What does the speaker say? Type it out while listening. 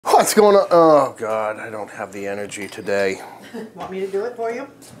What's going on? Oh God, I don't have the energy today. Want me to do it for you?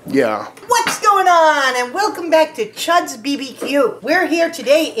 Yeah. What's going on? And welcome back to Chuds BBQ. We're here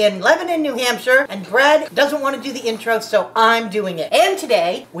today in Lebanon, New Hampshire, and Brad doesn't want to do the intro, so I'm doing it. And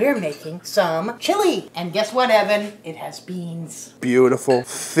today, we're making some chili. And guess what, Evan? It has beans. Beautiful,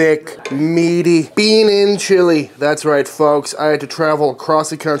 thick, meaty, bean-in chili. That's right, folks. I had to travel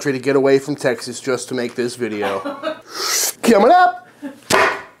across the country to get away from Texas just to make this video. Coming up!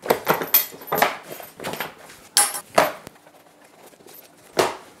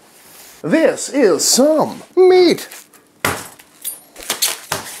 This is some meat.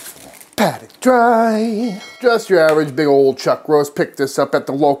 Pat it dry. Just your average big old chuck roast. Picked this up at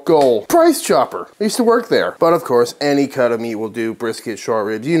the local price chopper. I used to work there. But of course, any cut of meat will do. Brisket, short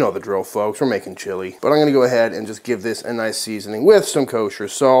ribs, you know the drill, folks. We're making chili. But I'm gonna go ahead and just give this a nice seasoning with some kosher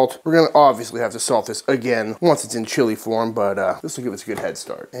salt. We're gonna obviously have to salt this again once it's in chili form, but this will give us a good head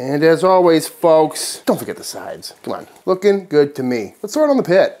start. And as always, folks, don't forget the sides. Come on, looking good to me. Let's throw it on the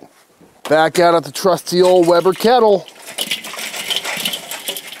pit. Back out at the trusty old Weber kettle.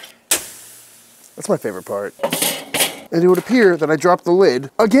 That's my favorite part. And it would appear that I dropped the lid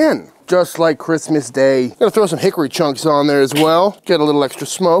again, just like Christmas Day. Gotta throw some hickory chunks on there as well. Get a little extra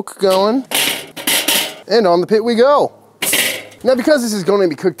smoke going. And on the pit we go. Now, because this is going to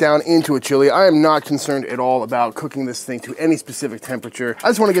be cooked down into a chili, I am not concerned at all about cooking this thing to any specific temperature. I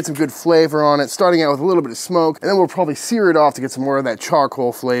just want to get some good flavor on it, starting out with a little bit of smoke, and then we'll probably sear it off to get some more of that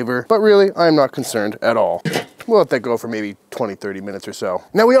charcoal flavor. But really, I am not concerned at all. We'll let that go for maybe 20-30 minutes or so.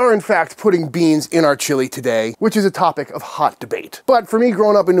 Now, we are in fact putting beans in our chili today, which is a topic of hot debate. But for me,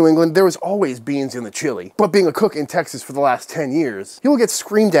 growing up in New England, there was always beans in the chili. But being a cook in Texas for the last 10 years, you will get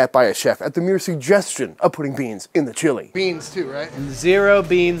screamed at by a chef at the mere suggestion of putting beans in the chili. Beans too, right? 0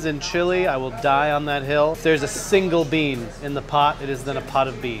 beans in chili, I will die on that hill. If there's a single bean in the pot, it is then a pot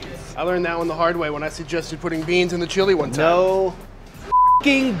of beans. I learned that one the hard way when I suggested putting beans in the chili one time. No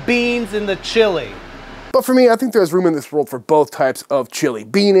f***ing beans in the chili. But for me, I think there's room in this world for both types of chili,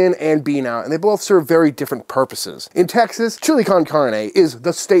 bean in and bean out, and they both serve very different purposes. In Texas, chili con carne is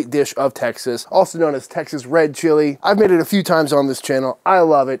the state dish of Texas, also known as Texas red chili. I've made it a few times on this channel. I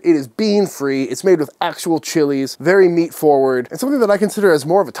love it. It is bean-free. It's made with actual chilies, very meat-forward, and something that I consider as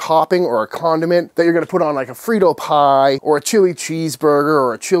more of a topping or a condiment that you're gonna put on like a Frito pie or a chili cheeseburger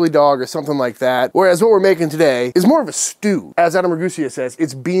or a chili dog or something like that. Whereas what we're making today is more of a stew. As Adam Ragusa says,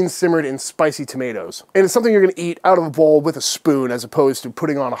 it's beans simmered in spicy tomatoes. And it's something you're gonna eat out of a bowl with a spoon as opposed to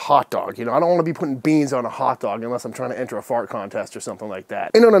putting on a hot dog. You know, I don't wanna be putting beans on a hot dog unless I'm trying to enter a fart contest or something like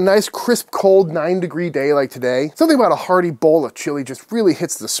that. And on a nice, crisp, cold 9-degree day like today, something about a hearty bowl of chili just really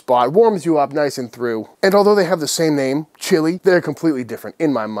hits the spot, warms you up nice and through. And although they have the same name, chili, they're completely different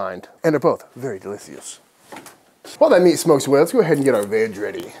in my mind. And they're both very delicious. While that meat smokes away, let's go ahead and get our veg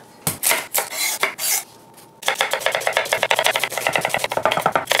ready.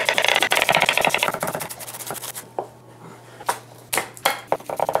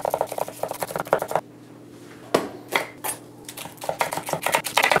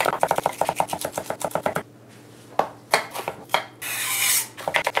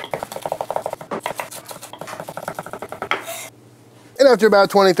 And after about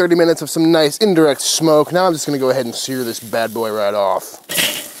 20-30 minutes of some nice indirect smoke, now I'm just gonna go ahead and sear this bad boy right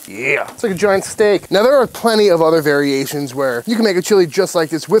off. Yeah, it's like a giant steak. Now there are plenty of other variations where you can make a chili just like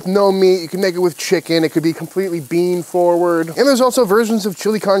this with no meat. You can make it with chicken. It could be completely bean forward. And there's also versions of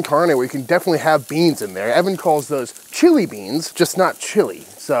chili con carne where you can definitely have beans in there. Evan calls those chili beans, just not chili.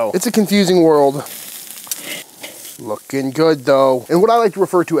 So it's a confusing world. Looking good though. And what I like to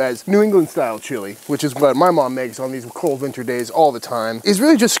refer to as New England style chili, which is what my mom makes on these cold winter days all the time, is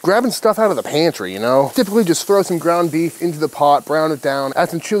really just grabbing stuff out of the pantry, you know? Typically just throw some ground beef into the pot, brown it down,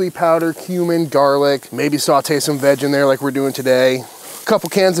 add some chili powder, cumin, garlic, maybe saute some veg in there like we're doing today.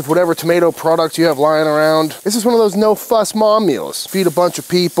 Couple cans of whatever tomato products you have lying around. This is one of those no fuss mom meals. Feed a bunch of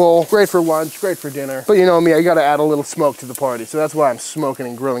people, great for lunch, great for dinner. But you know me, I gotta add a little smoke to the party, so that's why I'm smoking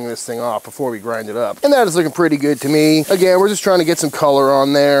and grilling this thing off before we grind it up. And that is looking pretty good to me. Again, we're just trying to get some color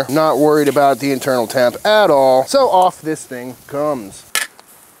on there. Not worried about the internal temp at all. So off this thing comes.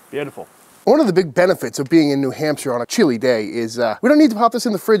 Beautiful. One of the big benefits of being in New Hampshire on a chilly day is we don't need to pop this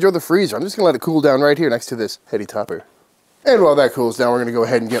in the fridge or the freezer. I'm just gonna let it cool down right here next to this heady topper. And while that cools down, we're gonna go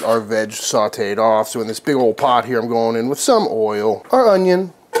ahead and get our veg sauteed off. So in this big old pot here, I'm going in with some oil, our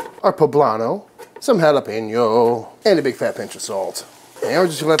onion, our poblano, some jalapeno, and a big fat pinch of salt. And we're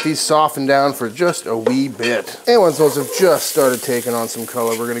just gonna let these soften down for just a wee bit. And once those have just started taking on some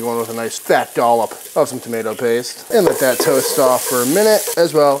color, we're gonna go in with a nice fat dollop of some tomato paste and let that toast off for a minute,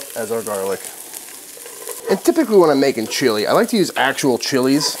 as well as our garlic. And typically when I'm making chili, I like to use actual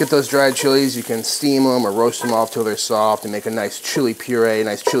chilies. Get those dried chilies, you can steam them or roast them off till they're soft and make a nice chili puree,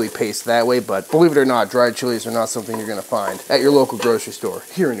 nice chili paste that way. But believe it or not, dried chilies are not something you're gonna find at your local grocery store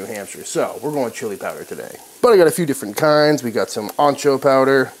here in New Hampshire. So we're going chili powder today. But I got a few different kinds. We got some Ancho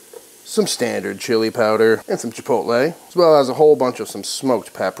powder, some standard chili powder, and some Chipotle, as well as a whole bunch of some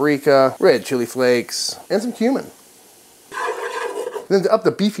smoked paprika, red chili flakes, and some cumin. Then to up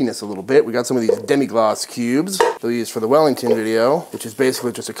the beefiness a little bit, we got some of these demi-glace cubes that we use for the Wellington video, which is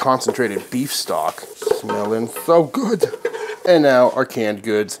basically just a concentrated beef stock. Smelling so good. And now our canned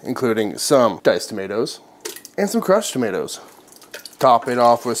goods, including some diced tomatoes and some crushed tomatoes. Top it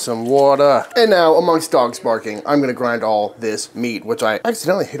off with some water. And now, amongst dogs barking, I'm gonna grind all this meat, which I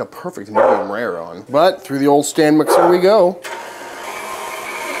accidentally hit a perfect medium rare on. But through the old stand mixer we go.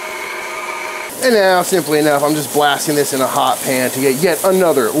 And now, simply enough, I'm just blasting this in a hot pan to get yet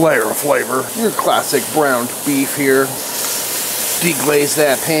another layer of flavor. Your classic browned beef here. Deglaze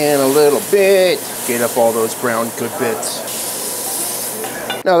that pan a little bit. Get up all those brown good bits.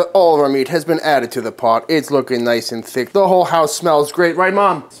 Now that all of our meat has been added to the pot, it's looking nice and thick. The whole house smells great, right,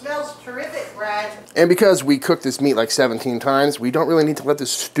 Mom? Smells terrific, Brad. And because we cooked this meat like 17 times, we don't really need to let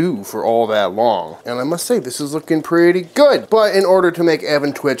this stew for all that long. And I must say, this is looking pretty good. But in order to make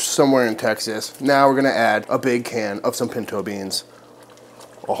Evan twitch somewhere in Texas, now we're gonna add a big can of some pinto beans.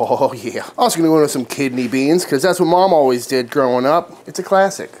 Oh yeah. Also gonna go in with some kidney beans, because that's what Mom always did growing up. It's a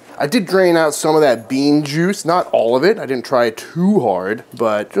classic. I did drain out some of that bean juice, not all of it. I didn't try too hard,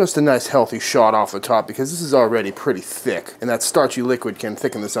 but just a nice healthy shot off the top because this is already pretty thick, and that starchy liquid can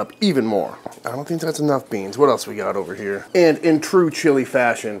thicken this up even more. I don't think that's enough beans. What else we got over here? And in true chili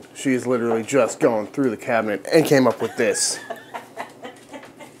fashion, she's literally just going through the cabinet and came up with this.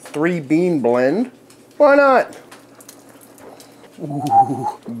 3-bean blend? Why not?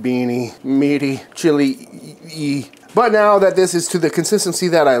 Ooh, beany, meaty, chili-y. But now that this is to the consistency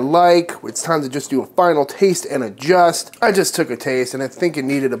that I like, it's time to just do a final taste and adjust. I just took a taste and I think it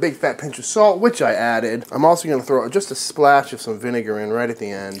needed a big fat pinch of salt, which I added. I'm also gonna throw just a splash of some vinegar in right at the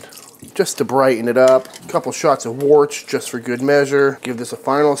end, just to brighten it up. A couple shots of warts just for good measure. Give this a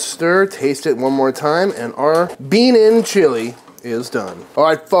final stir, taste it one more time, and our bean-in chili is done. All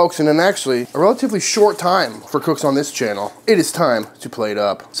right, folks, and in actually a relatively short time for cooks on this channel, it is time to plate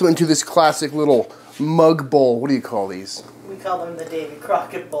up. So into this classic little mug bowl. What do you call these? We call them the Davy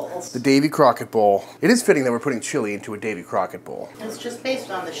Crockett bowls. The Davy Crockett bowl. It is fitting that we're putting chili into a Davy Crockett bowl. It's just based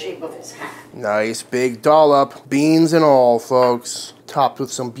on the shape of his hat. Nice big dollop, beans and all, folks. Topped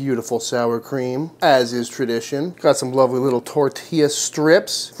with some beautiful sour cream, as is tradition. Got some lovely little tortilla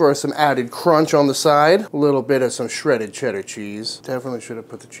strips for some added crunch on the side. A little bit of some shredded cheddar cheese. Definitely should have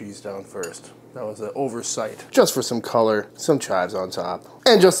put the cheese down first. That was an oversight. Just for some color, some chives on top.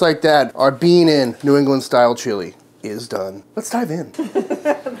 And just like that, our bean-in New England style chili is done. Let's dive in.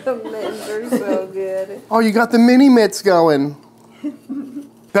 The mints are so good. Oh, you got the mini mitts going.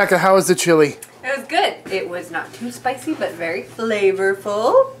 Becca, how is the chili? It was good. It was not too spicy, but very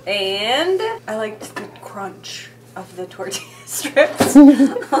flavorful. And I liked the crunch of the tortilla strips.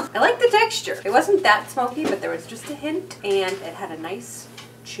 I like the texture. It wasn't that smoky, but there was just a hint, and it had a nice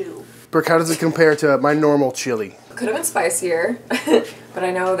chew. Brooke, how does it compare to my normal chili? Could have been spicier, but I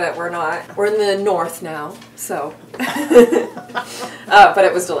know that we're in the north now, so. But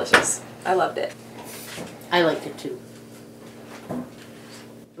it was delicious. I loved it. I liked it too.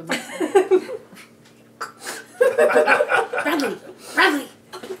 Bradley!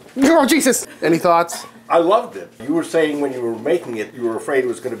 Oh, Jesus! Any thoughts? I loved it. You were saying when you were making it, you were afraid it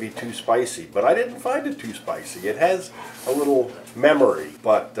was going to be too spicy, but I didn't find it too spicy. It has a little memory,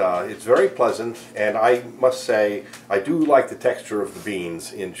 but it's very pleasant, and I must say, I do like the texture of the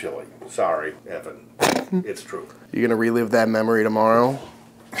beans in chili. Sorry, Evan. It's true. You gonna relive that memory tomorrow?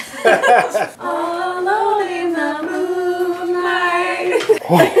 Alone in the moonlight.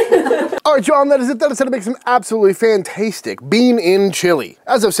 All right, John, that is it. That is how to make some absolutely fantastic bean-in chili.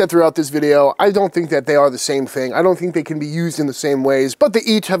 As I've said throughout this video, I don't think that they are the same thing. I don't think they can be used in the same ways, but they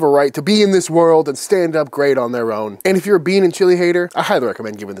each have a right to be in this world and stand up great on their own. And if you're a bean and chili hater, I highly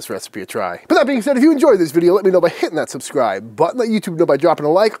recommend giving this recipe a try. But that being said, if you enjoyed this video, let me know by hitting that subscribe button. Let YouTube know by dropping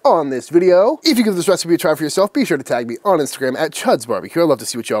a like on this video. If you give this recipe a try for yourself, be sure to tag me on Instagram at Chuds BBQ. I'd love to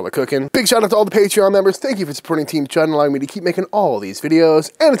see what y'all are cooking. Big shout out to all the Patreon members. Thank you for supporting Team Chud and allowing me to keep making all these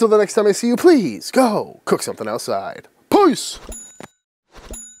videos. And until the next time I see you, please go cook something outside. Peace!